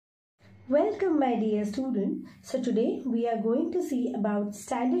Welcome my dear student. So today we are going to see about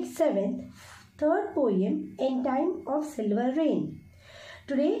Standard 7th, third poem In Time of Silver Rain.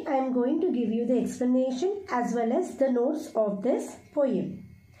 Today I am going to give you the explanation as well as the notes of this poem.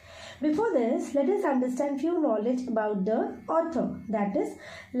 Before this, let us understand few knowledge about the author. That is,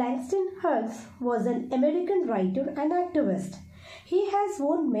 Langston Hughes was an American writer and activist. He has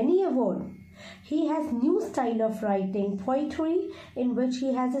won many awards. He has new style of writing poetry in which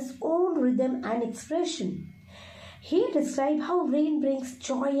he has his own rhythm and expression. He describes how rain brings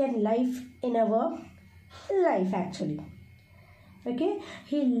joy and life in our life actually. Okay,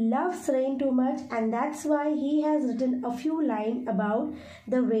 he loves rain too much and that's why he has written a few lines about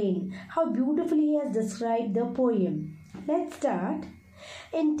the rain. How beautifully he has described the poem. Let's start.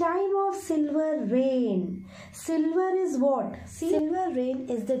 In time of silver rain. Silver is what? Silver rain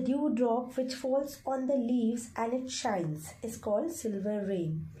is the dewdrop which falls on the leaves and it shines. It's called silver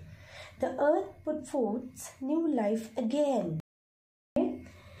rain. The earth put forth new life again.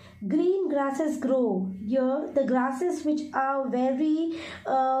 Green grasses grow. Here the grasses which are very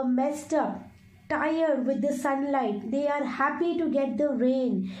messed up, tired with the sunlight, they are happy to get the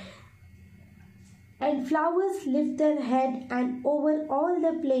rain. And flowers lift their head and over all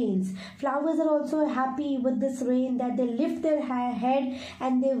the plains. Flowers are also happy with this rain that they lift their head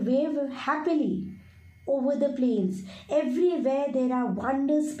and they wave happily over the plains. Everywhere there are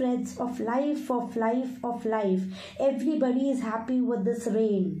wonder spreads of life, of life, of life. Everybody is happy with this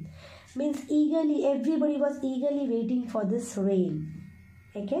rain. Means eagerly, everybody was eagerly waiting for this rain.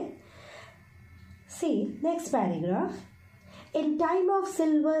 Okay. See, next paragraph. In time of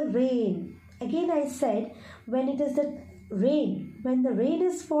silver rain. Again I said, when it is the rain, when the rain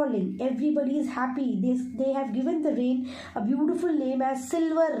is falling, everybody is happy. They have given the rain a beautiful name as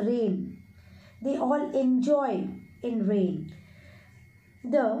silver rain. They all enjoy in rain.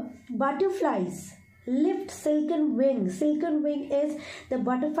 The butterflies lift silken wings. Silken wing is the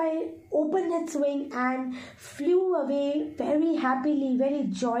butterfly opened its wing and flew away very happily, very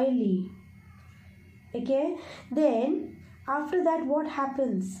joyfully. Okay. Then after that what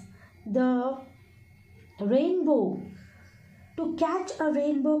happens? The rainbow, to catch a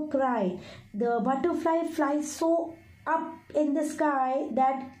rainbow cry, the butterfly flies so up in the sky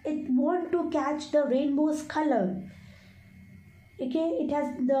that it wants to catch the rainbow's color. Okay,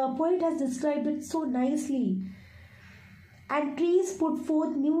 the poet has described it so nicely. And trees put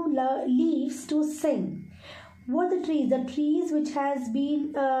forth new leaves to sing. What the trees? The trees which has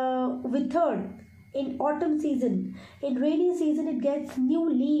been withered in autumn season. In rainy season it gets new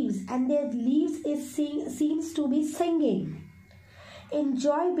leaves and their leaves seems to be singing.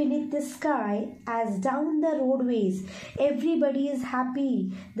 Enjoy beneath the sky as down the roadways. Everybody is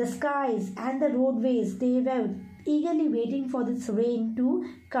happy. The skies and the roadways, they were eagerly waiting for this rain to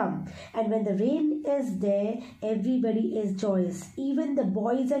come. And when the rain is there, everybody is joyous. Even the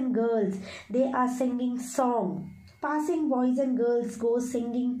boys and girls, they are singing song. Passing boys and girls go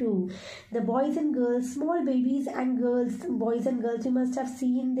singing too. The boys and girls, small babies and girls, boys and girls, you must have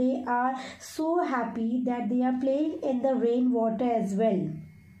seen, they are so happy that they are playing in the rainwater as well.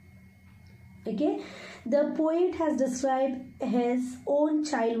 Okay, the poet has described his own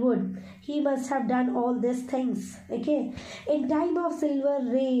childhood. He must have done all these things. Okay, in time of silver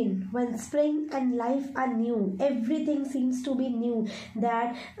rain, when spring and life are new, everything seems to be new.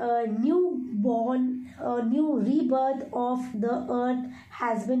 That new rebirth of the earth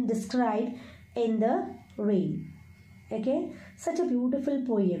has been described in the rain. Okay, such a beautiful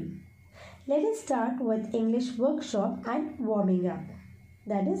poem. Let us start with English workshop and warming up.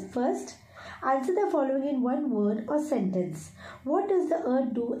 That is, first, answer the following in one word or sentence. What does the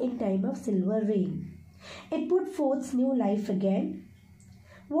earth do in time of silver rain? It put forth new life again.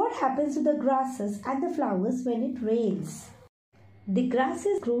 What happens to the grasses and the flowers when it rains? The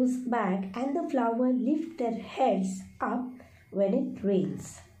grasses grows back and the flower lift their heads up when it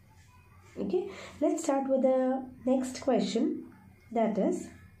rains. Okay, let's start with the next question. That is,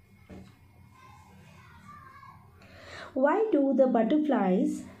 why do the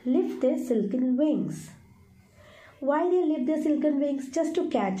butterflies lift their silken wings? Why they lift their silken wings? Just to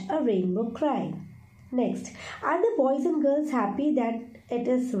catch a rainbow cry. Next, are the boys and girls happy that it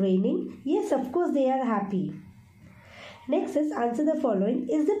is raining? Yes, of course they are happy. Next is, answer the following.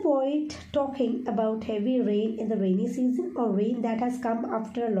 Is the poet talking about heavy rain in the rainy season or rain that has come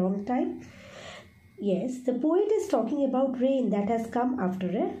after a long time? Yes, the poet is talking about rain that has come after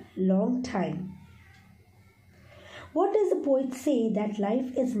a long time. What does the poet say? That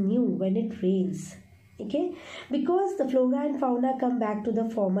life is new when it rains. Okay, because the flora and fauna come back to the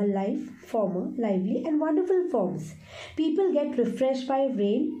former, lively and wonderful forms. People get refreshed by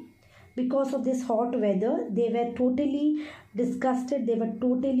rain. because of this hot weather. They were totally disgusted, they were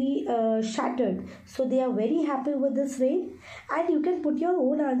totally shattered. So they are very happy with this rain, and you can put your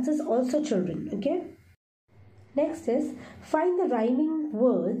own answers also, children. Okay. Next is find the rhyming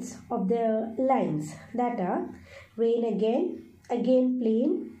words of the lines that are rain again, again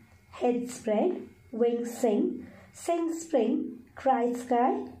plain, head spread, wings sing, sing spring, cry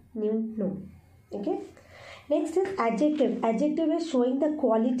sky, new no. Okay. Next is adjective. Adjective is showing the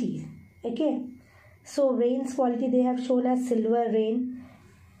quality. Okay. So rain's quality they have shown as silver rain.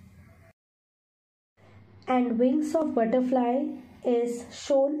 And wings of butterfly is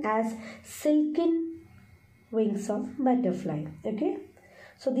shown as silken wings of butterfly. Okay.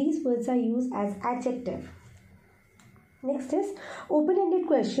 So these words are used as adjective. Next is open-ended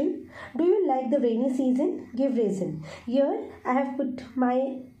question. Do you like the rainy season? Give reason. Here I have put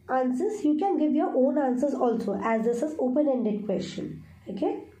my answers. You can give your own answers also, as this is open-ended question.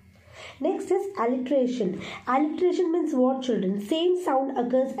 Okay. Next is alliteration. Alliteration means what, children? Same sound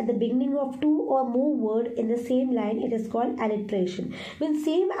occurs at the beginning of two or more words in the same line. It is called alliteration. When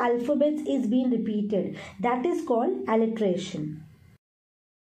same alphabets is being repeated, that is called alliteration.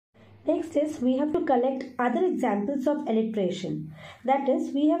 Next is we have to collect other examples of alliteration. That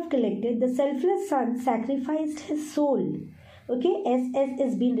is, we have collected the selfless son sacrificed his soul. Okay, SS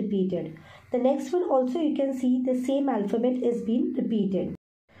is being repeated. The next one also you can see the same alphabet is being repeated.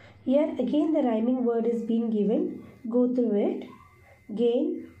 Here again the rhyming word is being given. Go through it.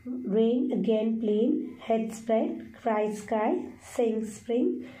 Gain, rain, again plain, head spread, cry sky, sing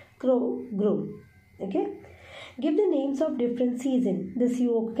spring, crow, grow. Okay. Give the names of different seasons. This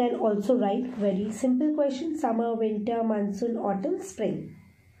you can also write. Very simple question. Summer, winter, monsoon, autumn, spring.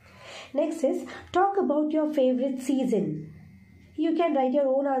 Next is talk about your favorite season. You can write your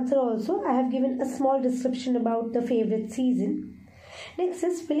own answer also. I have given a small description about the favorite season. Next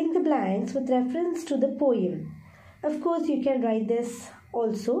is filling the blanks with reference to the poem. Of course, you can write this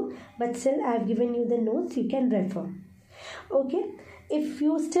also, but still I have given you the notes. You can refer. Okay. If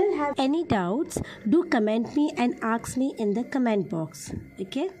you still have any doubts, do comment me and ask me in the comment box.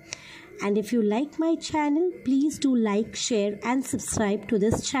 Okay. And if you like my channel, please do like, share and subscribe to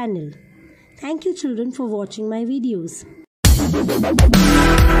this channel. Thank you, children, for watching my videos.